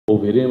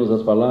ouviremos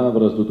as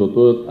palavras do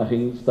Dr.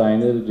 Achim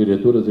Steiner,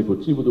 Diretor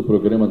Executivo do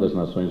Programa das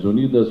Nações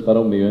Unidas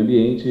para o Meio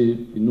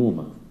Ambiente,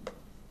 PNUMA.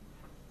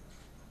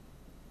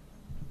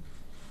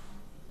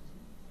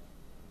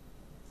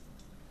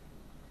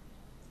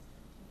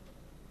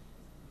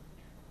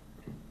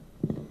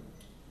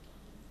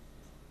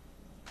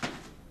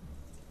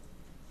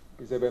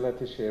 Isabella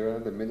Teixeira,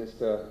 the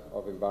Minister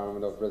of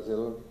Environment of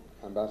Brazil,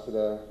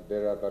 Ambassador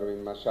Vera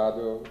Baruin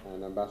Machado,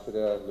 and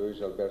Ambassador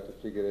Luis Alberto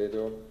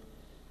Figueiredo,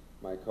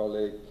 my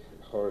colleague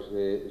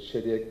Jorge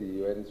Shediek,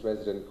 the UN's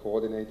resident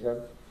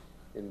coordinator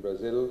in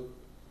Brazil,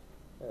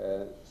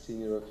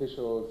 senior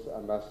officials,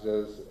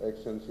 ambassadors,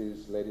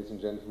 excellencies, ladies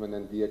and gentlemen,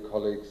 and dear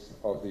colleagues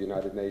of the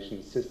United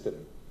Nations system.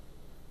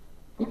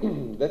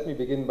 Let me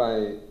begin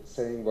by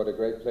saying what a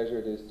great pleasure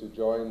it is to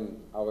join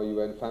our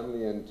UN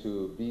family and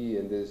to be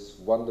in this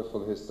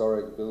wonderful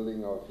historic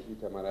building of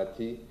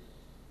Itamaraty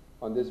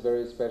on this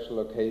very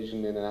special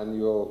occasion in an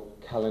annual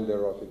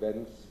calendar of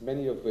events,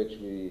 many of which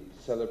we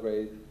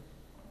celebrate,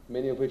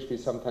 many of which we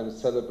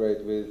sometimes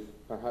celebrate with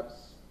perhaps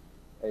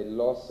a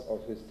loss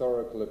of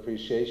historical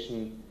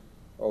appreciation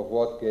of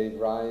what gave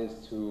rise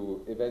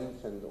to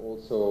events and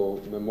also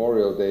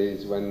memorial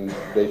days when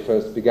they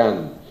first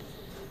began.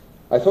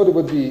 I thought it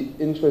would be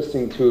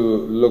interesting to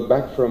look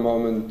back for a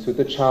moment to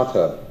the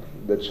Charter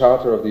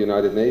of the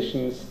United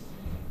Nations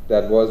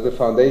that was the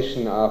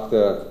foundation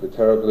after the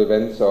terrible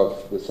events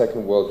of the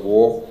Second World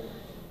War,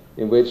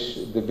 in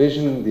which the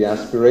vision, the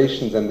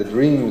aspirations and the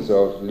dreams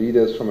of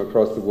leaders from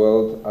across the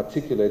world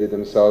articulated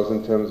themselves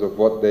in terms of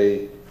what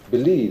they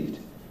believed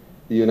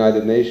the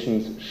United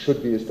Nations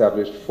should be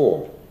established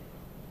for.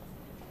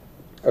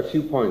 A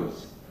few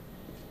points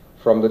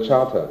from the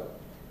Charter.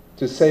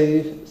 To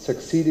save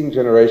succeeding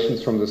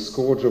generations from the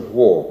scourge of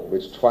war,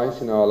 which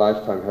twice in our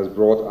lifetime has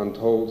brought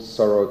untold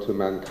sorrow to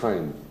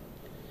mankind.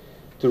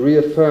 To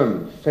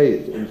reaffirm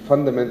faith in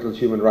fundamental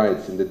human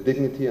rights, in the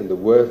dignity and the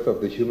worth of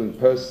the human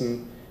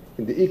person,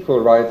 in the equal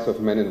rights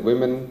of men and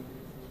women,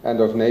 and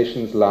of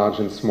nations large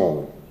and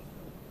small.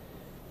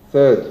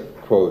 Third,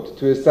 quote,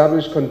 to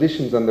establish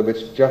conditions under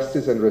which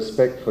justice and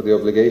respect for the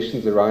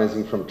obligations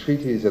arising from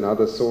treaties and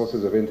other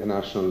sources of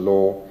international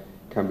law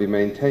can be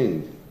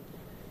maintained.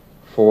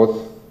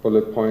 Fourth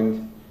bullet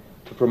point,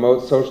 to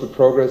promote social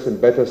progress and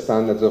better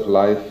standards of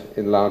life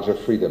in larger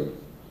freedom.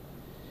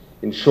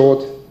 In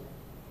short,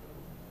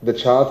 the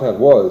Charter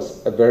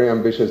was a very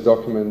ambitious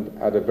document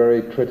at a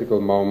very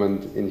critical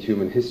moment in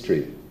human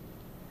history.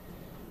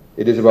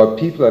 It is about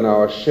people and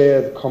our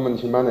shared common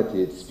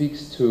humanity. It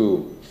speaks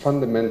to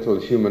fundamental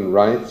human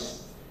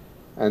rights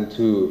and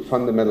to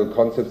fundamental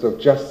concepts of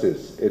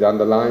justice. It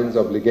underlines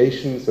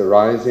obligations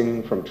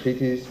arising from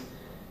treaties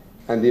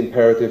and the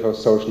imperative of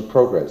social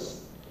progress.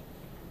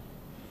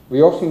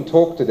 We often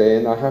talk today,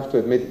 and I have to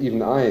admit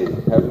even I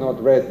have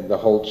not read the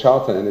whole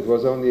Charter, and it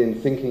was only in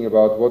thinking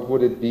about what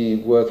would it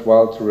be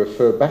worthwhile to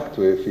refer back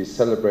to if we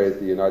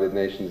celebrate the United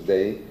Nations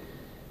Day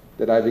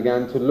that I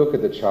began to look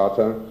at the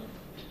Charter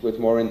with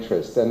more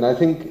interest. And I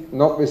think,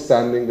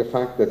 notwithstanding the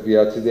fact that we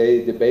are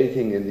today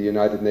debating in the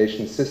United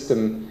Nations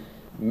system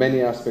many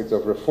aspects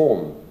of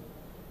reform,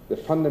 the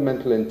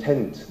fundamental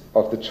intent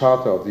of the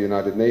Charter of the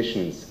United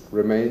Nations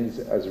remains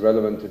as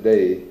relevant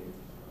today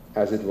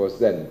as it was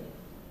then.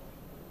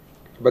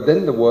 But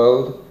then the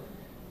world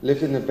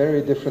lived in a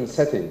very different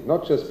setting,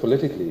 not just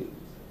politically.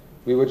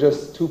 We were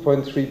just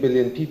 2.3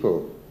 billion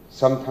people.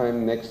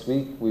 Sometime next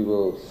week we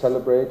will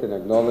celebrate and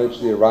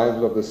acknowledge the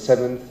arrival of the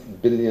 7th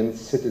billionth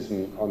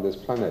citizen on this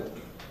planet.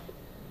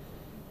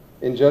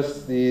 In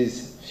just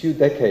these few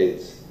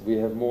decades, we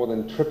have more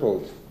than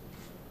tripled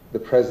the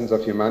presence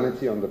of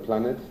humanity on the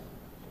planet.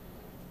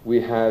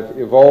 We have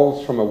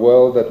evolved from a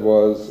world that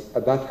was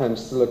at that time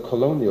still a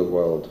colonial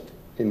world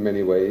in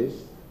many ways.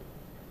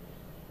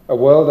 A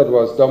world that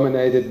was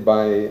dominated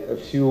by a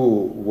few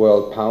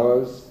world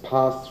powers,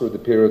 passed through the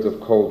periods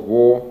of Cold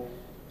War,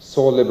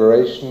 saw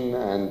liberation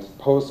and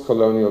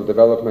post-colonial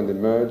development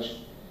emerge.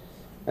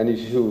 And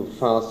if you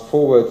fast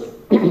forward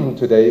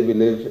today, we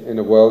live in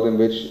a world in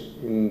which,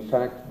 in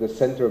fact, the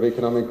center of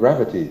economic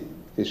gravity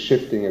is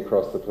shifting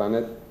across the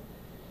planet,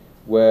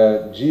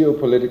 where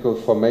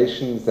geopolitical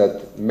formations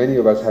that many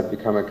of us have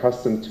become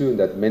accustomed to and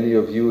that many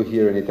of you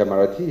here in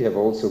Itamaraty have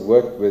also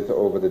worked with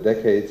over the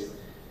decades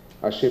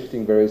are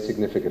shifting very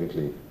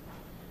significantly.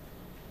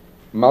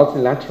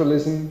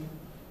 Multilateralism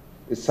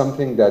is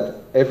something that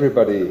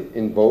everybody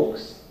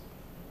invokes,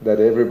 that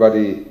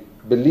everybody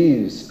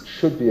believes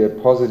should be a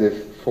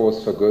positive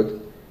force for good,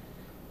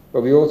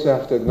 but we also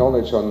have to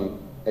acknowledge on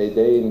a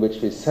day in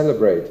which we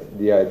celebrate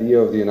the idea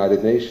of the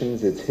United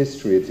Nations, its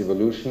history, its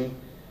evolution,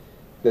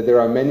 that there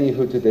are many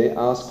who today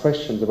ask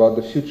questions about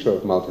the future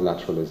of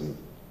multilateralism.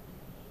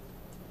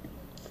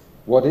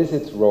 What is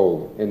its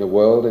role in a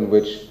world in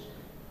which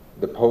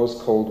the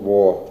post-Cold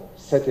War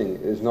setting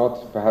is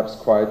not perhaps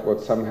quite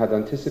what some had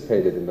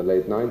anticipated in the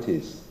late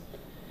 90s?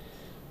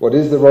 What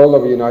is the role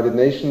of the United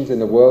Nations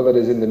in a world that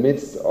is in the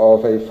midst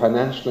of a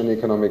financial and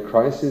economic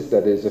crisis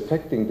that is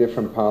affecting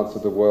different parts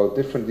of the world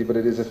differently, but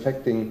it is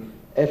affecting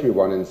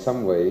everyone in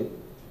some way?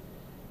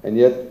 And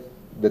yet,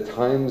 the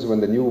times when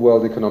the new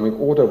world economic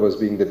order was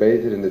being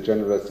debated in the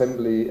General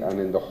Assembly and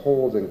in the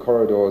halls and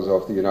corridors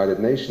of the United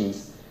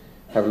Nations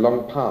have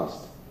long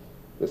passed.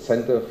 The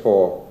Center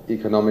for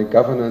Economic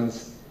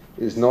Governance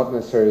is not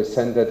necessarily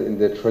centered in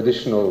the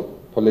traditional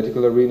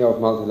political arena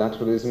of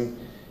multilateralism.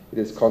 It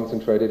is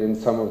concentrated in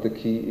some of the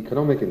key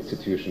economic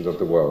institutions of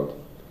the world.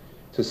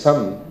 To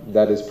some,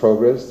 that is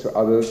progress. To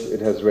others, it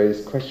has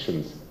raised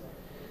questions.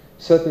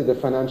 Certainly the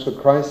financial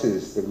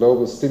crisis, the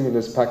global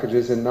stimulus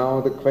packages, and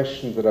now the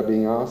questions that are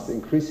being asked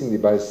increasingly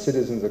by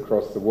citizens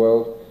across the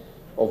world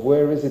of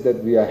where is it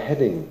that we are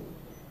heading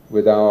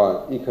with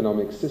our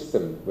economic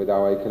system, with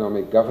our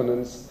economic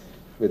governance,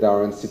 with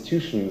our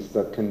institutions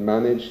that can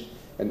manage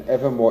an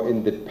ever more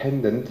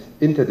interdependent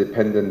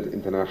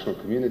international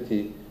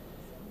community,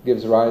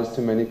 gives rise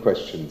to many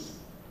questions.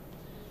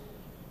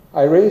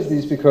 I raise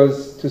these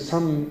because to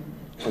some,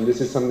 and this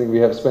is something we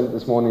have spent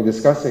this morning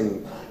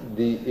discussing,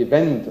 the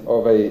event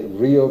of a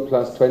Rio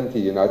 +20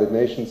 United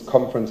Nations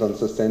Conference on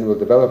Sustainable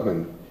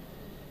Development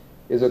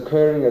is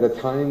occurring at a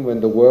time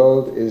when the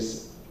world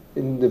is,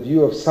 in the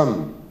view of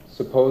some,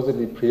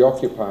 supposedly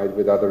preoccupied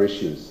with other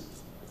issues.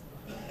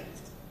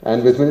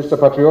 And with Minister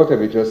Patriota,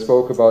 we just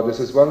spoke about this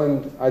as well,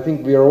 and I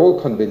think we are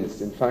all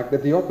convinced, in fact,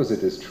 that the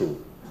opposite is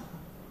true.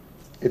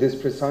 It is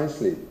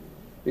precisely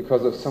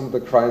because of some of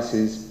the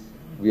crises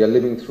we are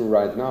living through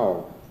right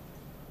now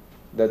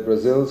that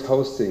Brazil's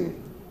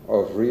hosting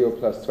of Rio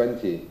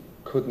 +20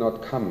 could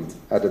not come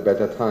at a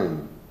better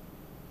time.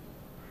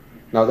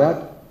 Now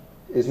that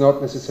is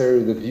not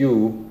necessarily the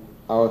view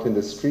out in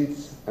the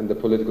streets and the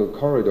political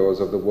corridors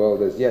of the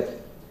world as yet.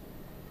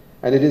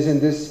 And it is in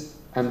this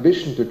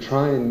ambition to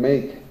try and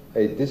make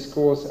a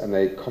discourse and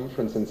a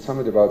conference and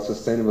summit about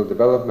sustainable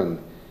development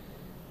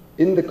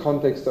in the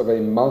context of a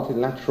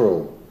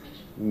multilateral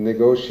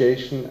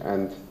negotiation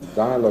and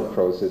dialogue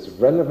process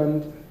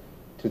relevant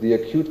to the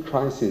acute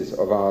crisis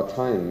of our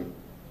time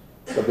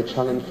that the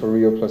challenge for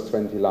Rio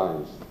 +20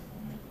 lies.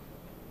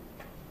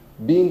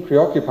 Being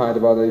preoccupied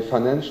about a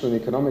financial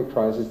and economic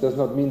crisis does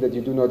not mean that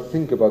you do not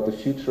think about the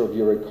future of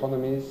your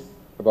economies,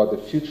 about the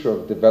future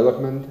of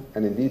development,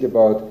 and indeed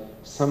about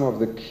some of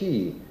the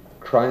key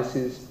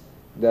crises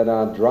that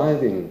are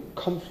driving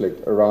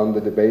conflict around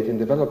the debate in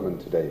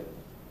development today.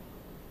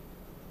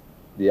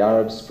 The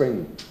Arab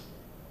Spring,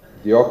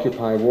 the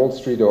Occupy Wall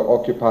Street or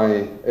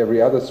Occupy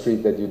every other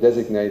street that you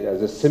designate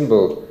as a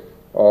symbol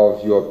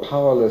of your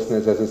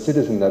powerlessness as a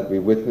citizen that we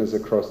witness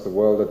across the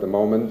world at the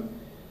moment,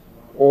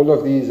 all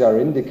of these are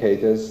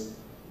indicators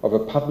of a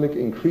public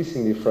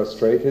increasingly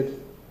frustrated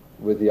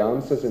with the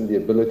answers and the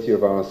ability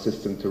of our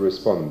system to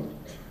respond.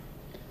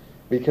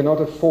 We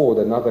cannot afford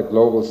another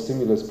global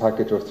stimulus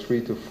package of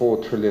 $3 to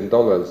 $4 trillion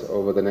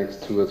over the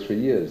next 2 or 3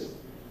 years.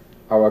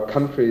 Our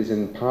countries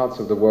in parts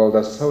of the world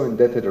are so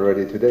indebted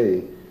already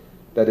today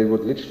that it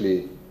would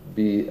literally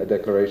be a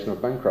declaration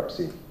of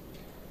bankruptcy.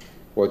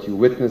 What you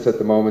witness at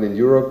the moment in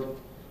Europe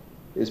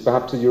is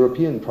perhaps a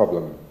European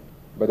problem,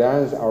 but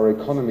as our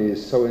economy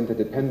is so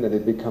interdependent,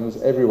 it becomes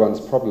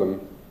everyone's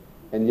problem,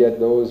 and yet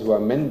those who are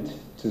meant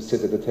to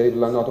sit at the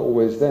table are not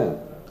always there.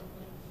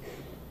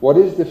 What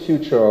is the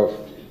future of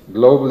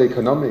global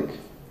economic,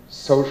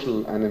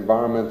 social, and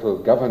environmental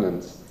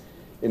governance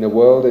in a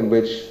world in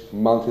which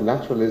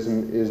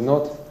multilateralism is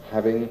not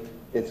having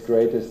its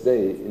greatest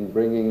day in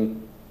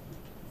bringing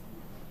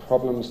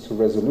problems to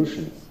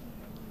resolution?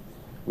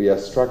 We are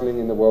struggling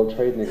in the world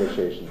trade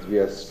negotiations. We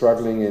are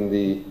struggling in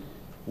the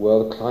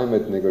world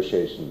climate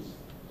negotiations.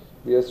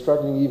 We are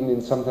struggling even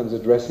in sometimes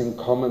addressing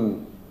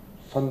common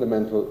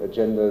fundamental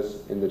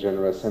agendas in the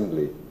General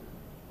Assembly.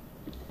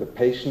 The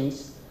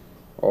patience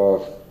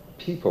of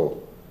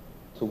people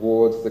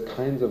towards the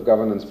kinds of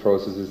governance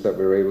processes that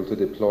we're able to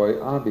deploy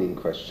are being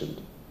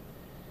questioned.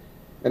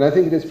 And I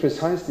think it is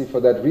precisely for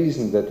that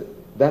reason that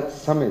that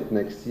summit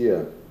next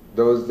year,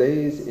 those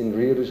days in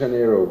Rio de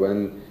Janeiro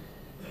when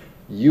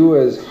you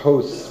as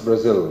hosts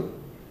Brazil,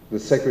 the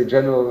Secretary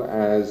General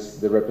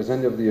as the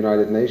representative of the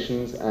United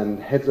Nations,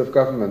 and heads of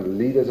government,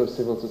 leaders of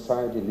civil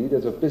society,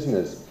 leaders of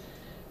business,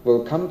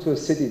 will come to a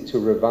city to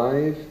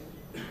revive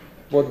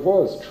what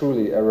was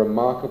truly a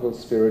remarkable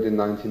spirit in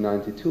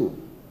 1992.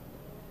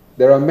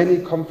 There are many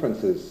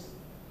conferences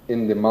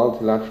in the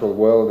multilateral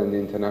world and the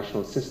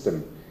international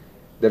system.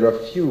 There are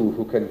few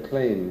who can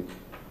claim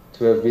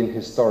to have been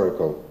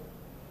historical.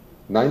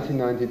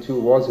 1992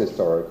 was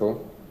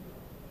historical.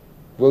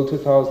 Will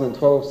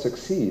 2012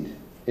 succeed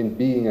in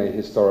being a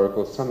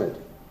historical summit?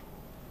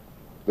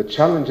 The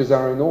challenges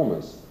are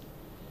enormous.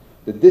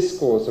 The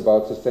discourse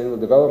about sustainable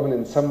development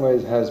in some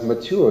ways has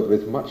matured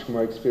with much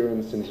more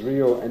experience since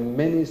Rio and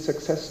many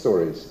success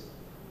stories.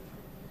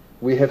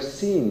 We have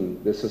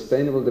seen the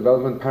sustainable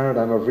development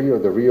paradigm of Rio,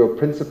 the Rio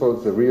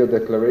principles, the Rio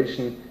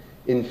Declaration,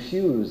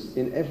 infuse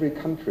in every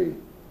country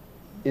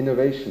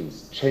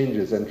innovations,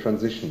 changes, and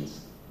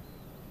transitions.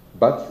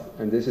 But,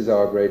 and this is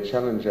our great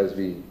challenge as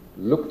we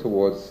look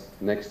towards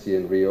next year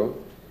in Rio,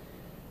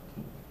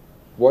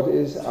 what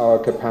is our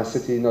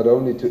capacity not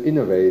only to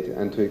innovate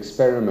and to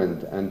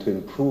experiment and to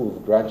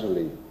improve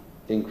gradually,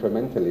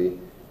 incrementally,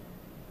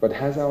 but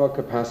has our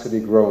capacity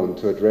grown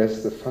to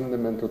address the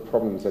fundamental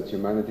problems that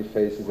humanity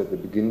faces at the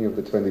beginning of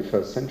the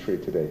 21st century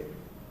today?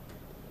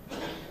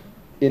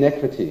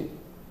 Inequity,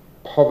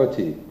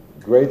 poverty,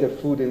 greater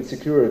food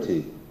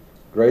insecurity,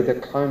 greater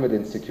climate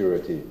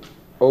insecurity,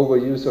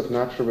 overuse of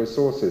natural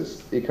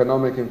resources,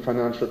 economic and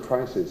financial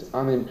crisis,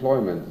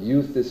 unemployment,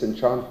 youth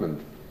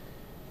disenchantment.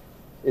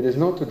 It is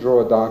not to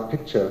draw a dark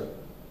picture,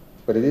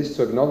 but it is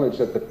to acknowledge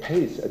that the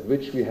pace at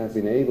which we have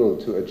been able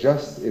to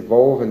adjust,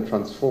 evolve, and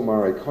transform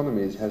our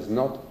economies has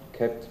not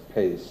kept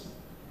pace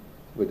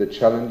with the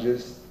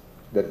challenges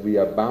that we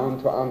are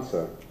bound to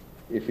answer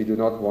if we do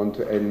not want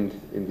to end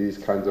in these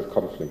kinds of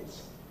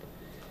conflicts.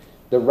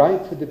 The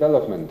right to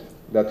development,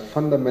 that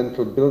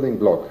fundamental building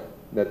block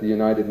that the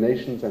United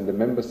Nations and the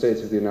member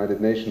states of the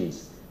United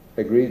Nations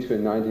agreed to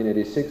in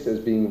 1986 as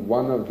being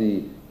one of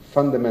the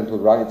fundamental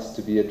rights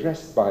to be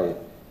addressed by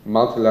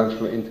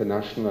multilateral,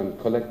 international, and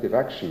collective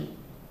action,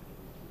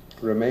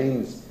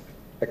 remains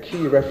a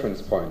key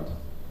reference point.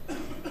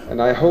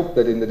 And I hope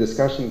that in the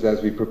discussions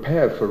as we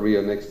prepare for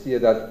Rio next year,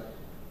 that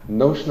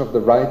notion of the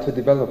right to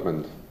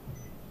development,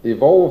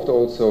 evolved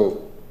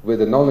also with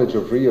the knowledge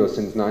of Rio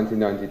since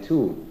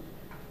 1992,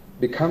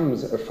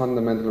 becomes a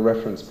fundamental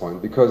reference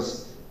point,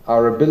 because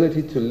our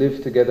ability to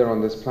live together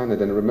on this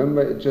planet, and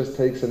remember, it just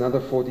takes another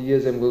 40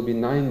 years and we'll be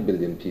 9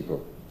 billion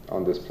people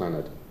on this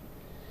planet,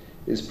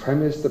 is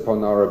premised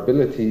upon our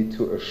ability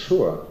to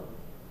assure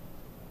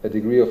a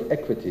degree of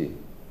equity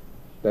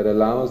that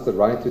allows the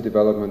right to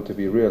development to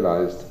be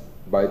realized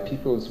by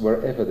peoples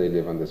wherever they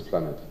live on this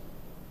planet.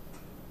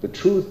 The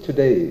truth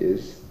today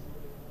is,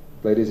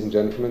 ladies and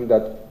gentlemen,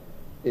 that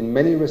in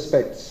many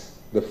respects,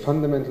 the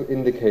fundamental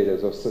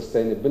indicators of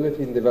sustainability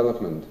and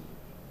development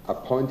are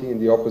pointing in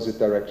the opposite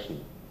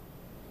direction.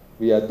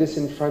 We are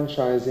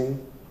disenfranchising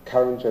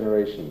current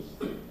generations.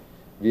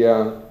 We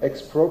are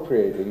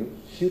expropriating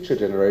future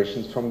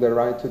generations from their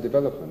right to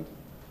development.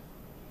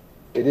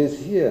 It is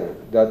here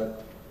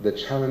that the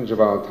challenge of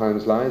our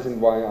times lies,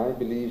 and why I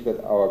believe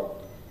that our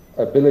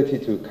ability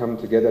to come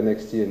together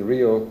next year in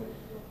Rio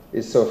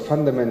is so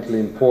fundamentally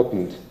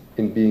important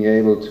in being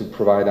able to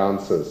provide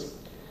answers.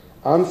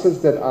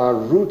 Answers that are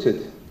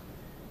rooted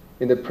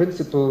in the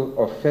principle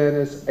of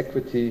fairness,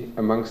 equity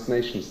amongst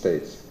nation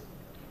states.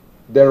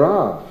 There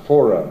are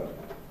fora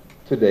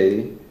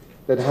today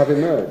that have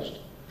emerged,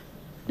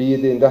 be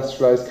it the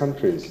industrialized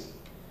countries,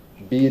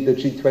 be it the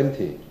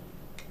G20.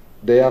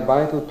 They are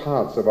vital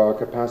parts of our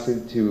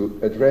capacity to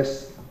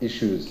address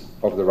issues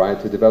of the right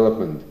to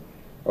development,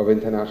 of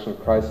international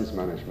crisis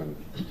management.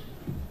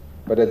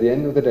 But at the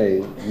end of the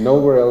day,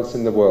 nowhere else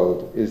in the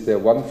world is there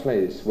one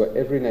place where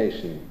every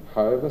nation,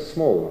 however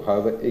small,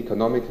 however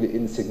economically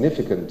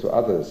insignificant to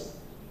others,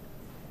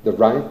 the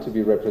right to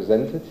be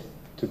represented,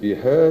 to be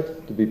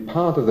heard, to be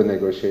part of the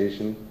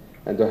negotiation,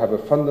 and to have a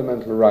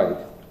fundamental right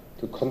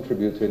to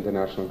contribute to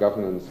international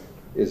governance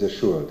is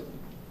assured.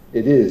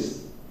 It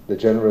is the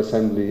General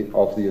Assembly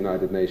of the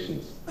United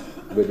Nations,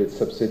 with its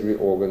subsidiary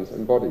organs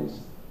and bodies.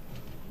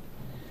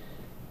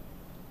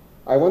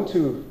 I want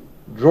to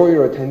draw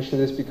your attention to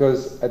this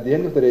because at the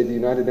end of the day, the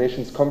United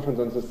Nations Conference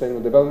on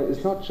Sustainable Development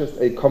is not just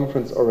a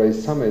conference or a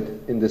summit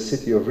in the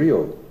city of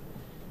Rio.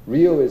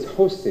 Rio is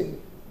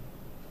hosting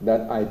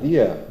that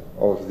idea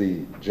of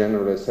the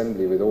General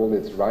Assembly with all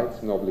its rights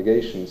and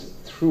obligations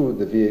through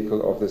the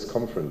vehicle of this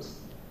conference,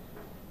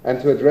 and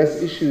to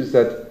address issues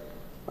that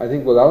I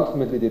think will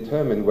ultimately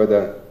determine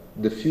whether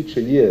the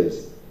future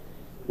years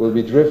will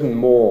be driven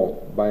more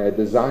by a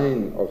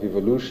design of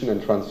evolution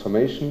and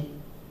transformation,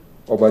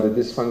 or by the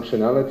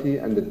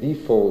dysfunctionality and the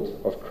default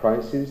of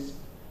crises,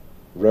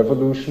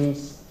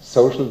 revolutions,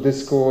 social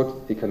discord,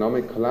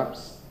 economic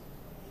collapse,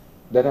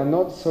 that are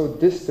not so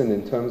distant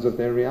in terms of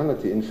their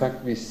reality. In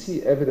fact, we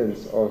see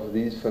evidence of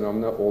these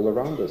phenomena all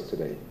around us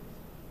today.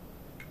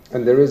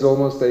 And there is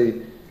almost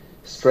a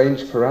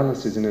strange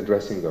paralysis in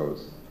addressing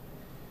those.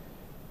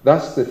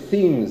 Thus, the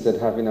themes that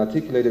have been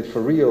articulated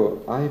for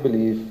Rio, I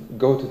believe,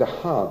 go to the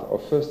heart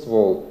of, first of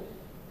all,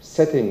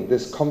 setting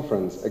this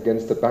conference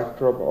against the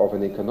backdrop of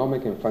an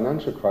economic and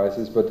financial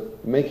crisis,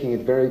 but making it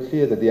very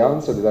clear that the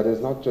answer to that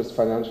is not just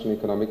financial and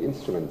economic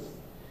instruments.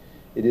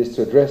 It is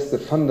to address the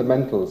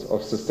fundamentals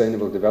of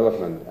sustainable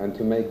development and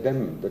to make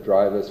them the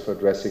drivers for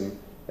addressing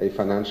a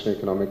financial and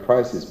economic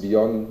crisis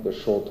beyond the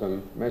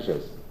short-term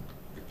measures.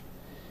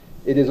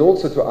 It is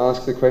also to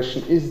ask the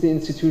question, is the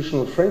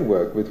institutional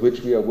framework with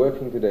which we are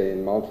working today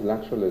in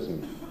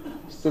multilateralism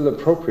still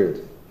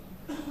appropriate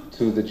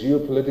to the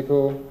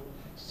geopolitical,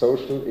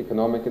 social,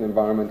 economic, and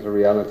environmental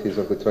realities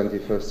of the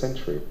 21st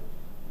century?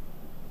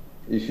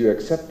 If you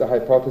accept the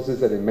hypothesis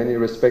that in many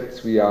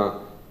respects we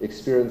are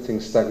experiencing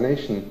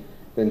stagnation,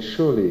 then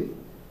surely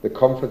the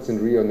conference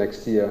in Rio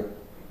next year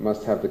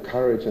must have the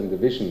courage and the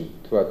vision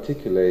to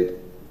articulate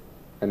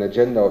an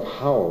agenda of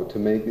how to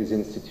make these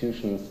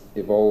institutions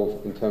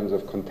evolve in terms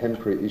of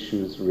contemporary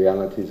issues,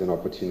 realities, and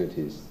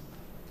opportunities.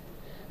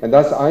 And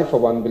thus I, for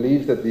one,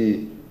 believe that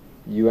the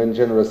UN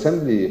General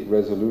Assembly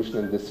resolution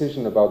and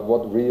decision about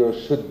what Rio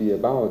should be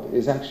about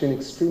is actually an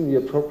extremely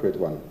appropriate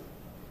one.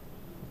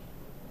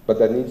 but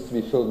that needs to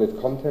be filled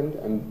with content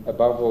and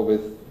above all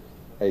with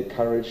a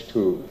courage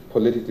to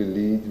politically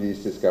lead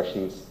these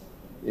discussions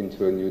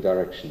into a new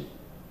direction.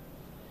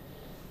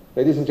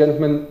 Ladies and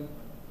gentlemen,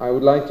 I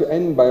would like to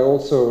end by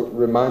also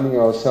reminding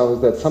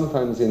ourselves that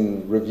sometimes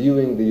in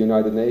reviewing the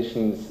United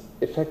Nations'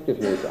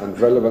 effectiveness and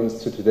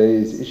relevance to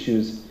today's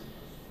issues,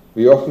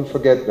 we often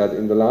forget that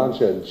in the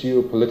larger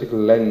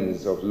geopolitical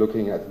lens of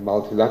looking at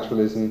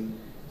multilateralism,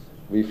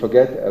 we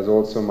forget, as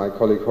also my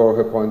colleague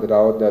Jorge pointed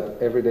out, that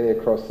every day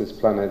across this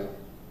planet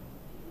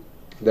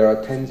there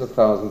are tens of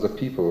thousands of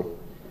people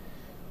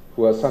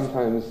who are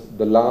sometimes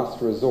the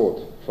last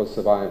resort for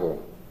survival.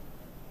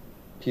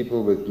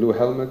 People with blue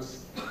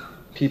helmets,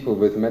 people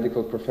with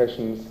medical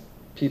professions,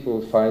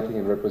 people fighting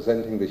and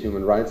representing the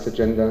human rights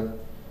agenda,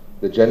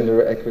 the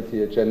gender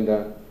equity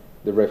agenda,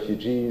 the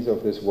refugees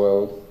of this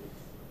world.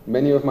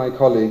 Many of my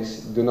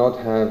colleagues do not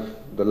have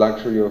the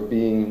luxury of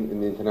being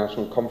in the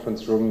international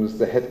conference rooms,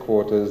 the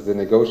headquarters, the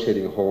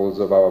negotiating halls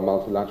of our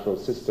multilateral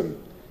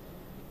system.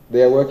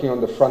 They are working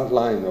on the front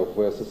line of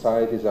where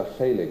societies are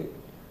failing,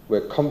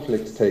 where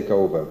conflicts take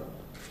over,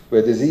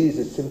 where disease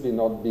is simply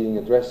not being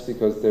addressed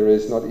because there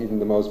is not even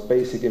the most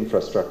basic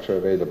infrastructure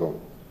available.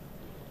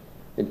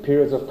 In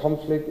periods of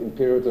conflict, in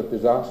periods of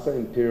disaster,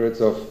 in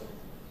periods of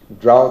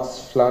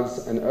droughts,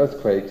 floods, and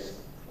earthquakes,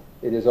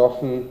 it is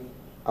often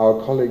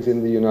our colleagues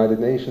in the United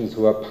Nations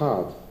who are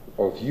part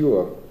of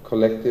your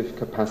collective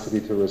capacity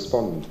to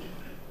respond.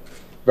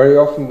 Very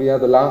often we are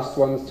the last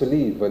ones to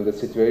leave when the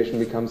situation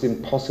becomes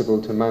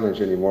impossible to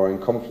manage anymore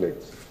in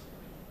conflicts.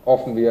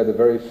 Often we are the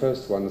very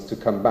first ones to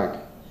come back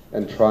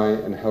and try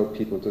and help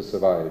people to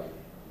survive.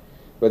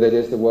 Whether it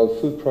is the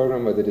World Food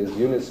Programme, whether it is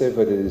UNICEF,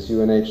 whether it is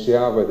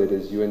UNHCR, whether it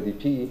is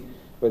UNDP,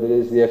 whether it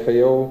is the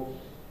FAO,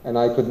 and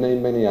I could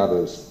name many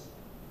others.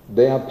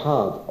 They are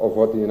part of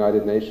what the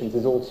United Nations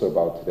is also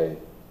about today.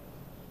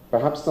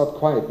 Perhaps not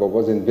quite what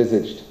was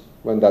envisaged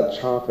when that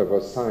charter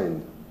was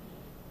signed,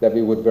 that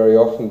we would very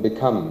often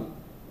become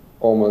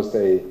almost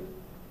an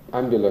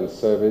ambulance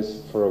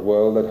service for a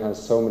world that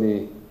has so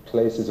many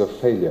places of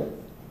failure.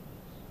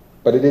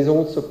 But it is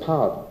also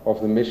part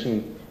of the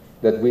mission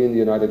that we in the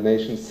United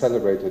Nations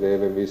celebrate today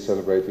when we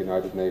celebrate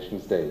United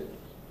Nations Day.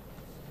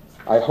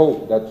 I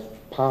hope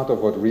that part of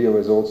what Rio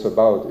is also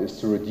about is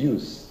to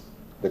reduce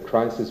the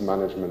crisis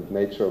management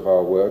nature of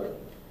our work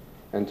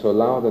and to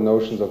allow the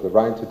notions of the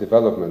right to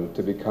development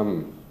to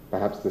become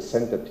perhaps the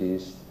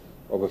centerpiece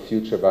of a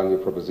future value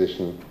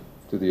proposition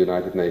to the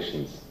United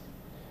Nations.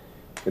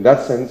 In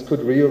that sense,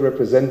 could Rio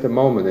represent a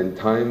moment in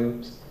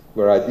times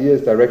where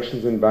ideas,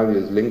 directions, and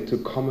values linked to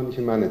common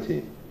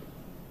humanity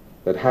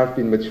that have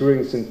been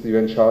maturing since the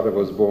UN Charter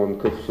was born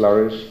could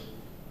flourish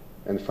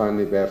and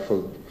finally bear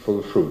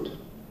full fruit?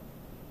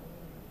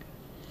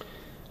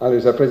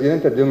 Aliás, a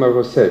presidenta Dilma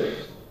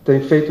Rousseff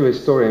tem feito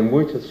história em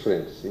muitas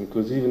frentes,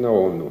 inclusive na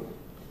ONU.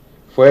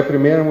 Foi a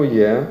primeira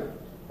mulher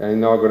a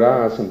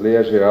inaugurar a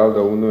Assembleia Geral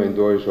da ONU em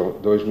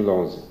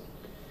 2011.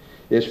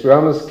 E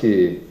esperamos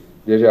que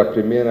seja a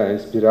primeira a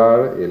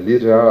inspirar e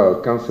liderar o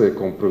alcance de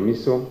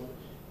compromisso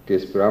que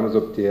esperamos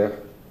obter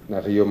na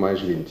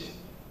Rio+20.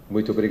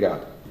 Muito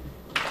obrigado.